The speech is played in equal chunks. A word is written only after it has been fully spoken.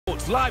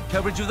live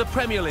coverage of the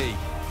Premier League.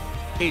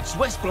 It's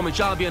West Bromwich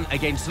Albion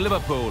against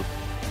Liverpool.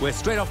 We're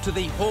straight off to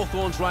the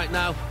Hawthorns right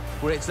now,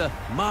 where it's a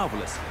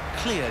marvellous,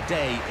 clear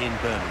day in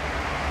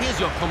Birmingham. Here's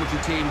your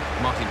commentary team,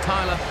 Martin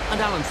Tyler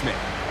and Alan Smith.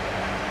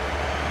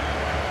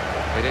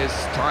 It is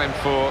time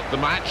for the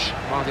match.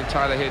 Martin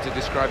Tyler here to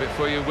describe it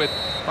for you with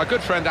my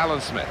good friend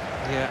Alan Smith.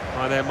 Yeah,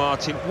 hi there,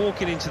 Martin.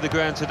 Walking into the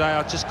ground today,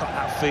 I just got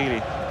that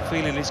feeling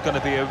it's going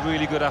to be a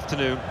really good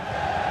afternoon.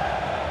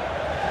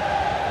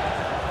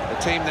 The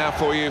team now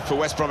for you for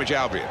West Bromwich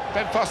Albion.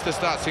 Ben Foster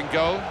starts in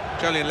goal.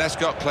 Jolien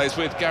Lescott plays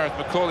with Gareth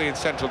McCauley in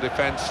central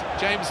defence.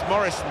 James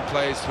Morrison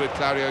plays with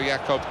Claudio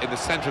Jacob in the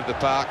centre of the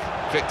park.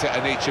 Victor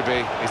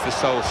Anichebe is the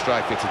sole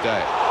striker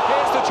today.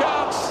 Here's the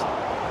chance!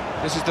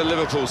 This is the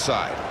Liverpool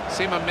side.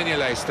 Simon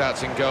Mignolet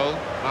starts in goal.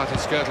 Martin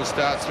Skrtel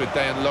starts with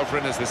Dejan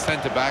Lovren as the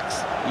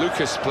centre-backs.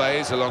 Lucas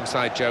plays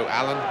alongside Joe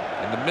Allen.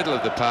 In the middle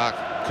of the park,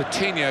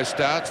 Coutinho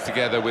starts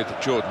together with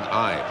Jordan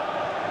Ibe.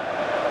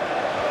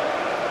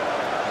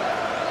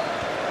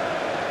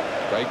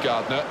 Ray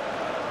Gardner.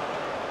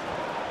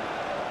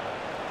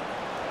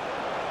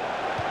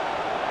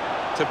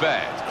 To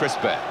Baird, Chris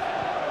Baird.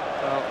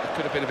 Well, there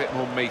could have been a bit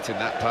more meat in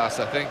that pass,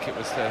 I think. It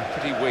was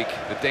pretty weak,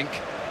 the dink.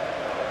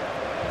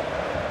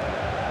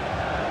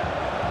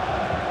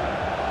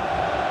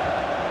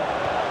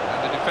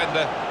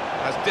 Defender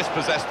has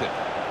dispossessed him.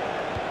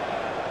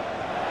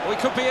 We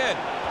could be in.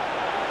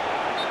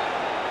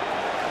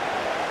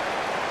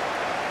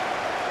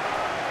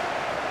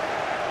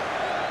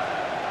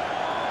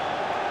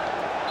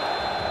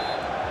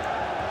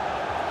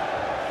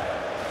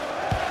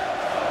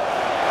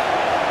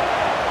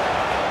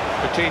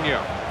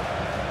 Coutinho.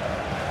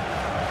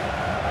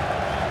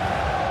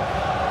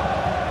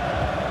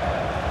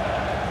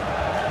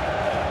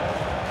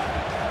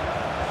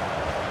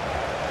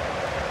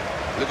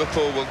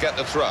 Liverpool will get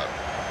the throw.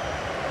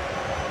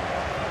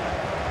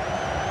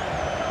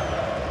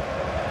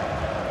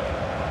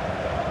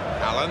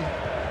 Allen.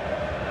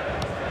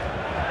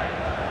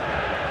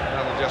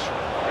 That'll just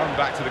run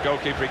back to the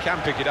goalkeeper. He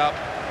can pick it up.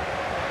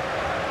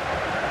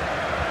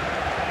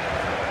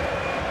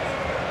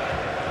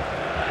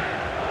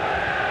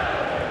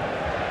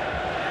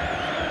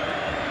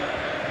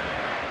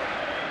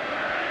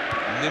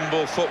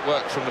 Nimble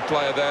footwork from the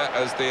player there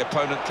as the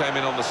opponent came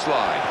in on the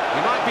slide.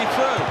 He might be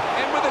through.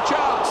 In with a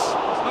chance.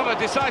 It's not a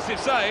decisive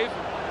save.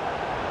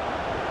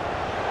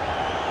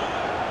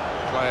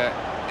 Player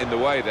in the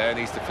way there, and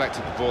he's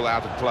deflected the ball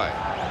out of play.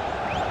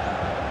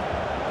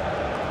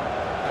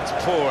 That's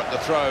poor at the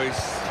throw. He's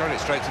thrown it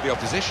straight to the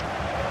opposition.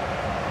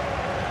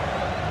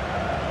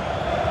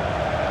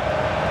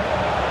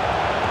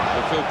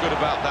 We'll feel good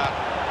about that.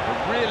 A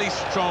really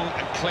strong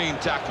and clean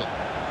tackle.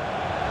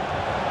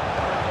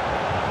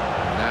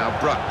 Now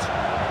Brunt.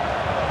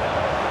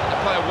 The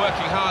player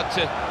working hard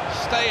to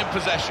stay in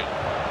possession.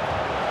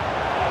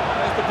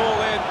 There's the ball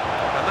in,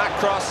 and that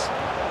cross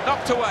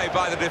knocked away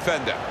by the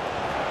defender.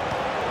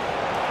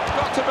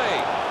 Got to be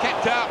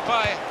kept out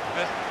by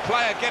a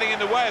player getting in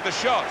the way of the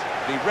shot.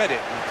 He read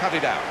it and cut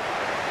it out.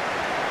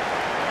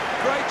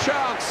 Great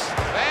chance.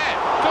 There.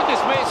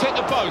 Goodness me, it's hit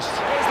the post.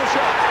 Here's the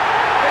shot.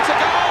 It's a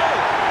goal!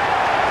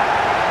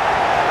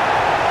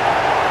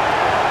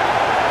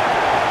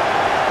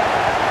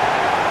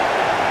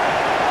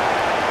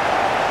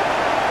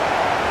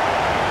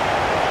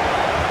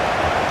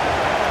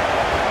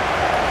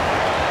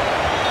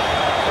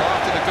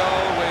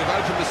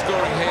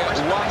 Scoring here,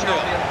 1-0.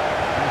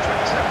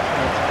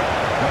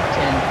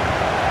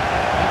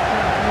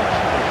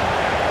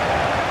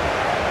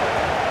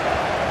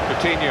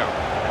 Coutinho.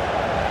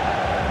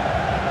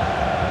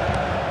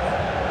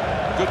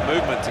 Good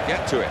movement to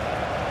get to it.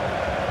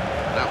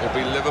 And that will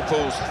be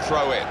Liverpool's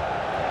throw-in.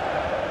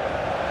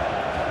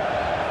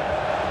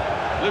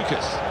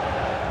 Lucas.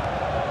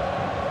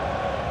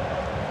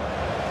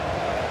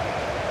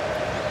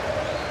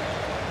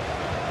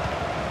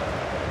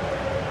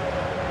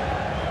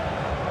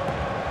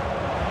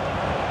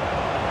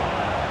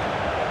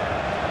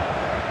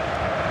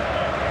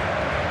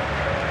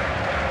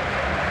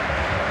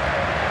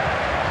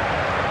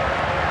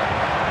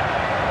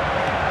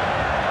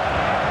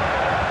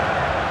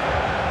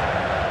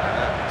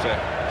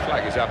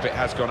 Flag is up, it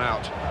has gone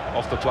out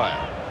off the player.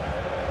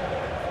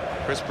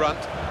 Chris Brunt.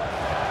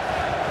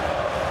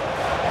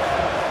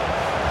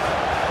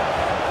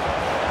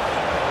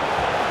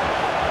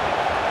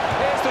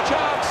 Here's the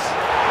chance,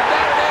 and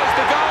there it is,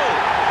 the goal.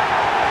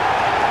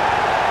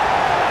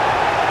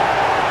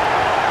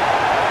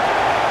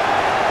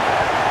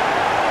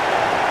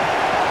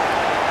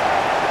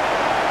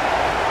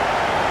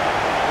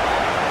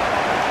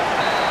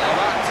 Well,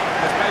 that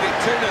has made it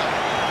 2-0.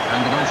 And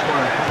the goal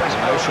scorer.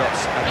 No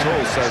shots at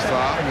all so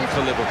far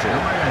for Liverpool.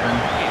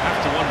 You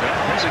have to wonder,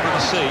 what's he going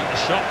to see a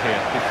shot here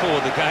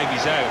before the game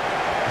is out?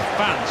 The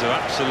fans are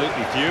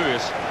absolutely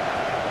furious.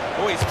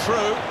 Oh, he's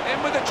through, in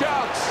with a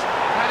chance,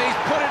 and he's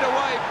put it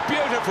away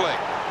beautifully.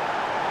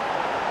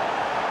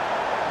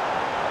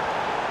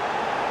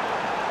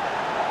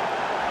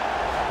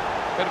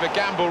 Bit of a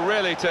gamble,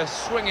 really, to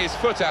swing his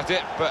foot at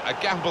it, but a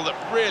gamble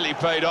that really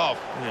paid off.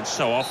 And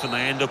so often they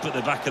end up at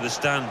the back of the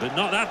stand, but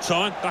not that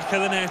time, back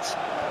of the net.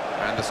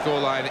 And the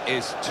scoreline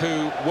is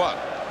 2-1.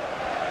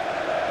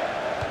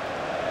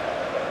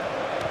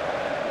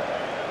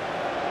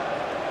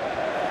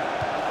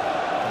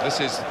 This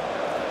is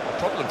a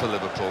problem for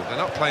Liverpool. They're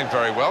not playing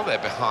very well, they're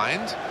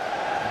behind.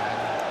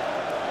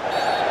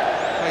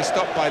 Play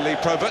stopped by Lee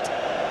Probert.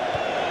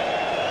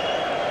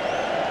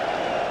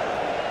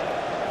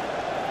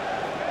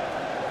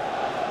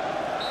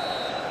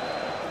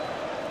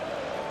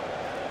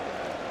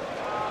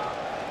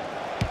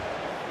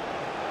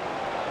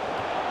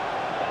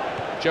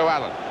 Joe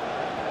Allen.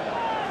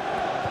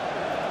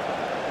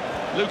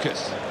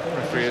 Lucas. The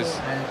referee has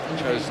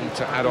chosen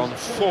to add on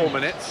 4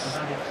 minutes.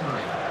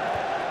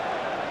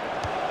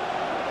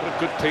 What a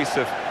good piece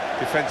of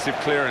defensive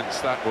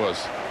clearance that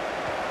was.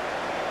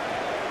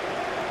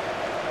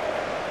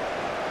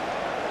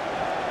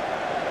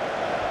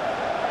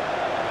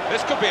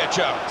 This could be a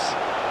chance.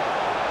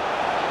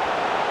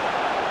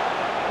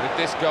 With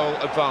this goal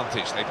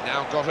advantage, they've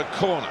now got a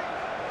corner.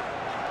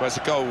 Well, it's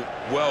a goal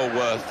well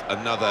worth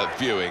another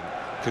viewing.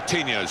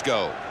 Coutinho's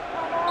goal.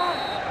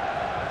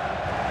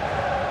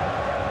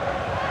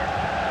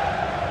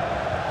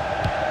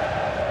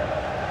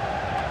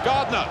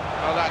 Gardner.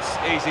 Oh, that's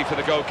easy for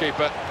the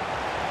goalkeeper.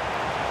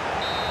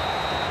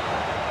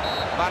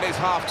 That is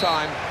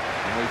half-time,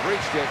 and we've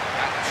reached it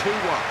at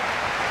 2-1.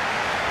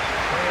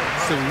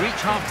 So we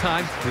reach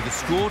half-time with the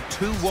score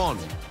 2-1.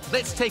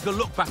 Let's take a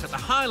look back at the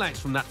highlights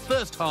from that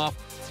first half,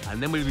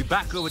 and then we'll be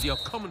back over to your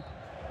comment.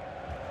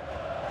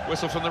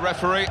 Whistle from the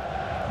referee.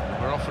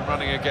 We're off and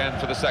running again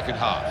for the second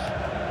half.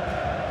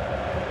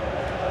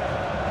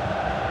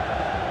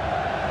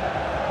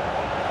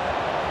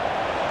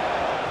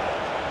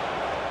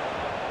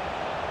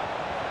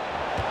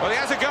 Well, he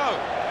has a go.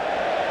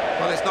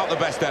 Well, it's not the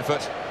best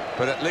effort,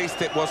 but at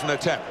least it was an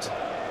attempt.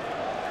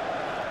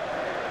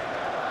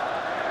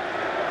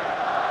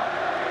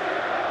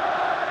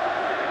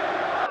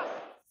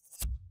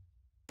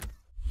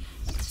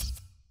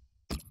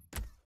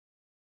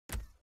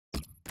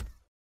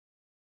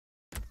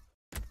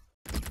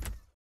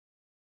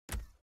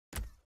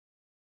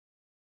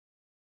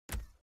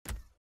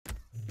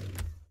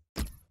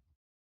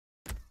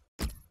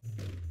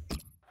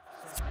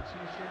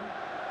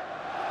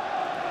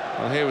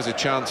 Well, here was a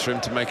chance for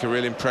him to make a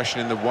real impression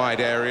in the wide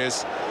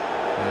areas,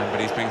 but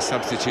he's being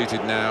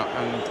substituted now,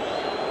 and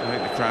I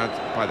think the crowd,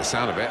 by the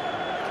sound of it,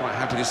 quite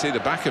happy to see the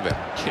back of it.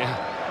 Yeah,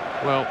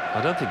 well,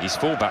 I don't think his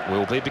fullback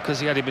will be, because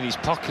he had him in his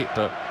pocket,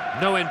 but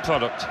no end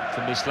product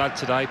from this lad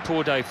today.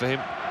 Poor day for him.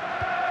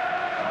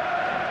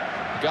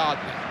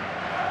 Gardner.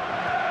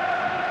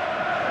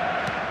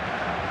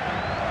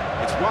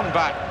 It's one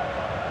back.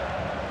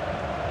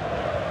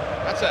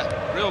 That's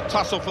a real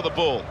tussle for the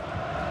ball.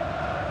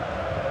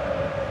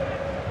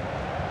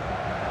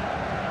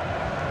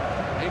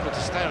 Able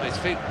to stay on his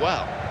feet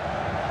well.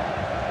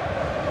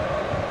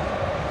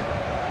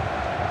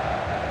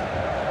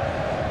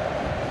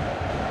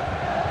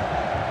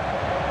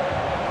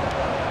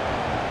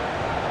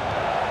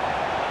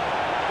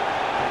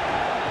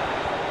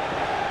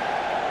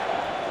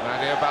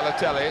 Mario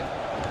Balotelli.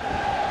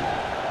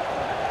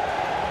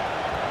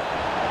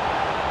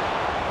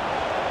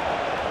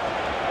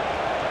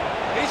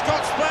 He's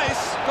got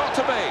space, got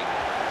to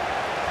be.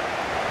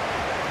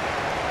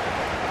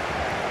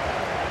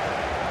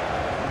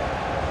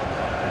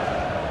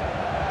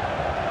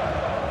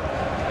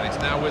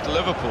 Now with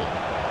Liverpool.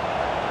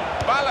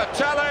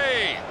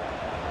 Balotelli!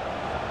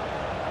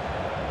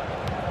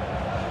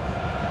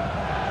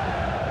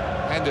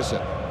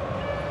 Henderson.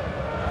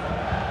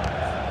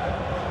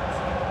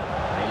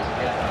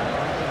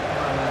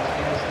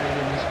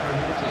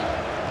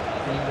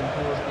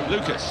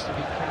 Lucas. To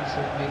be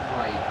cancelled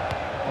midway.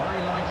 By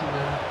lighting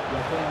them,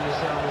 you're putting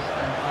yourselves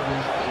and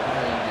others in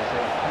danger, so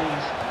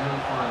please, no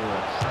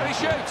fireworks. And he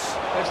shoots.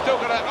 They've still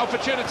got an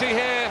opportunity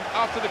here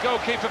after the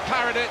goalkeeper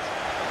parried it.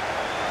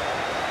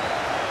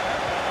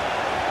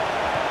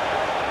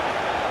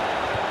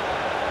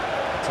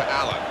 To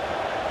Allen.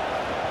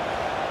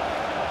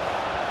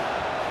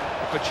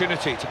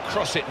 Opportunity to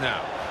cross it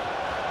now.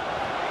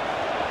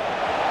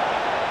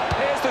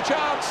 Here's the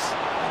chance.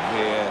 And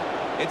here,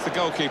 it's the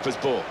goalkeeper's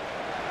ball.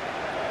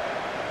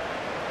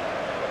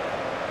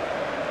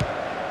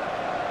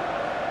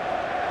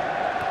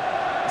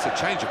 It's a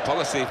change of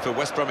policy for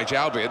West Bromwich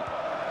Albion.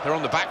 They're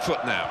on the back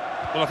foot now.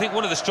 Well, I think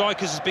one of the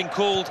strikers has been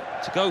called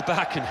to go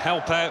back and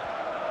help out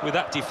with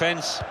that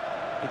defence.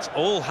 It's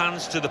all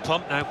hands to the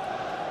pump now.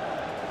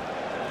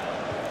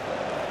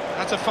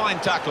 That's a fine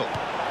tackle.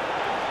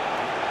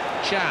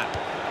 Can.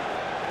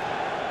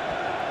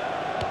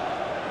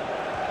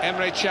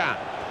 Emre Can.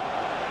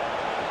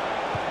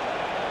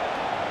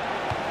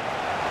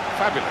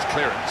 Fabulous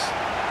clearance.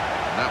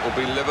 And that will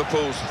be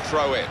Liverpool's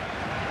throw-in.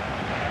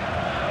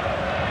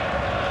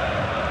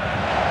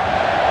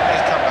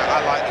 He's come back.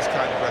 I like this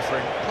kind of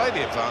refereeing. Play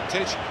the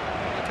advantage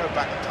and go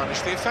back and punish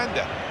the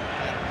offender.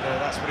 And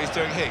that's what he's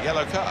doing here,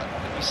 yellow card.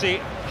 You see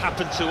it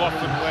happen too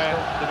often where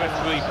the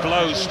referee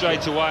blows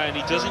straight away and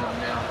he doesn't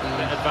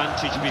let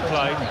advantage be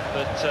played,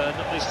 but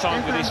not this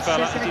time with this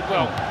fella. He did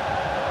well.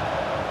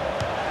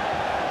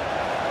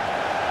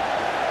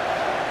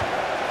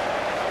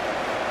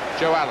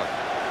 Joe Allen.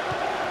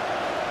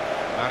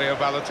 Mario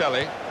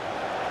Balotelli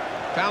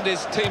found his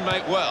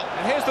teammate well,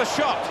 and here's the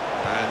shot,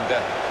 and the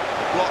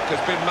block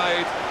has been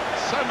made.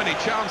 So many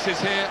chances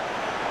here,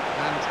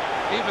 and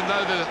even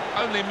though there's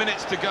only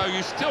minutes to go,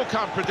 you still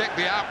can't predict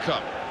the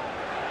outcome.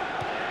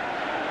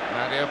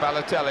 Mario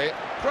Balotelli,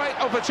 great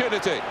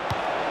opportunity.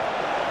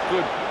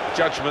 Good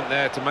judgment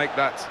there to make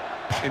that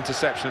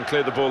interception and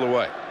clear the ball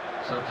away.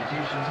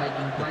 Substitution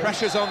taking place. The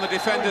pressure's on the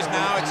defenders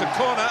now, it's a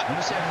corner.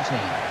 Number 17.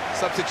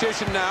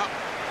 Substitution now.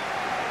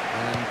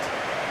 And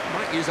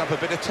might use up a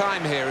bit of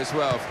time here as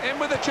well. In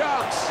with a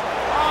chance.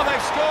 Oh,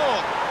 they've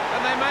scored.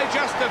 And they may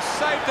just have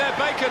saved their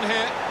bacon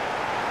here.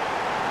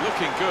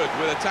 Looking good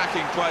with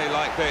attacking play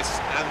like this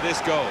and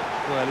this goal.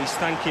 Well, he's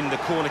thanking the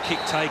corner kick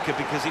taker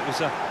because it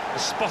was a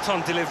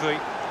spot-on delivery.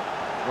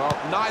 Well,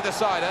 neither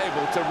side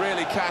able to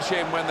really cash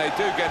in when they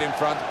do get in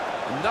front.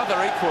 Another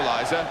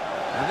equaliser,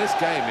 and this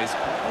game is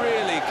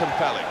really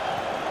compelling.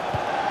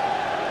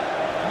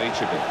 And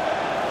each of them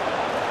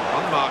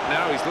on mark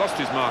now, he's lost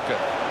his marker.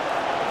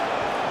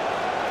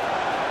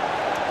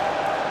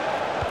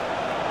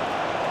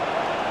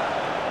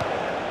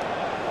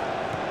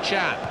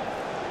 Chan.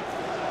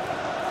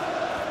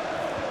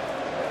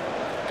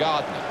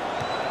 Gardner.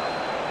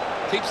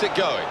 Keeps it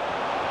going.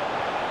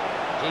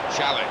 Good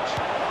challenge.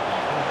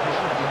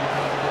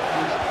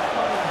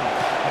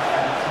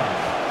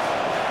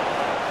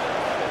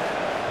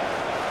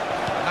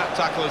 And that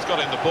tackle has got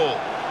in the ball.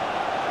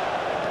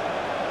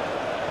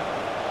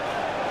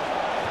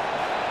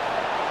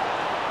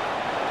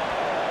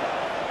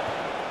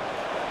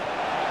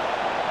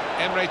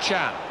 Emre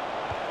Can.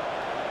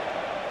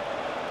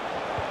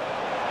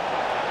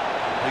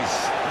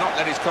 He's not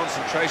let his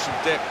concentration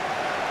dip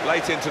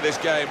late into this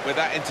game with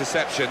that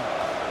interception.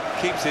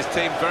 Keeps his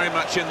team very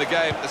much in the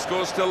game. The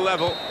score's still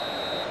level.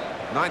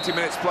 90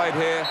 minutes played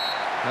here,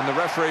 and the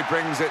referee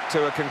brings it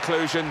to a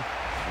conclusion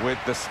with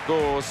the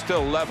score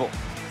still level.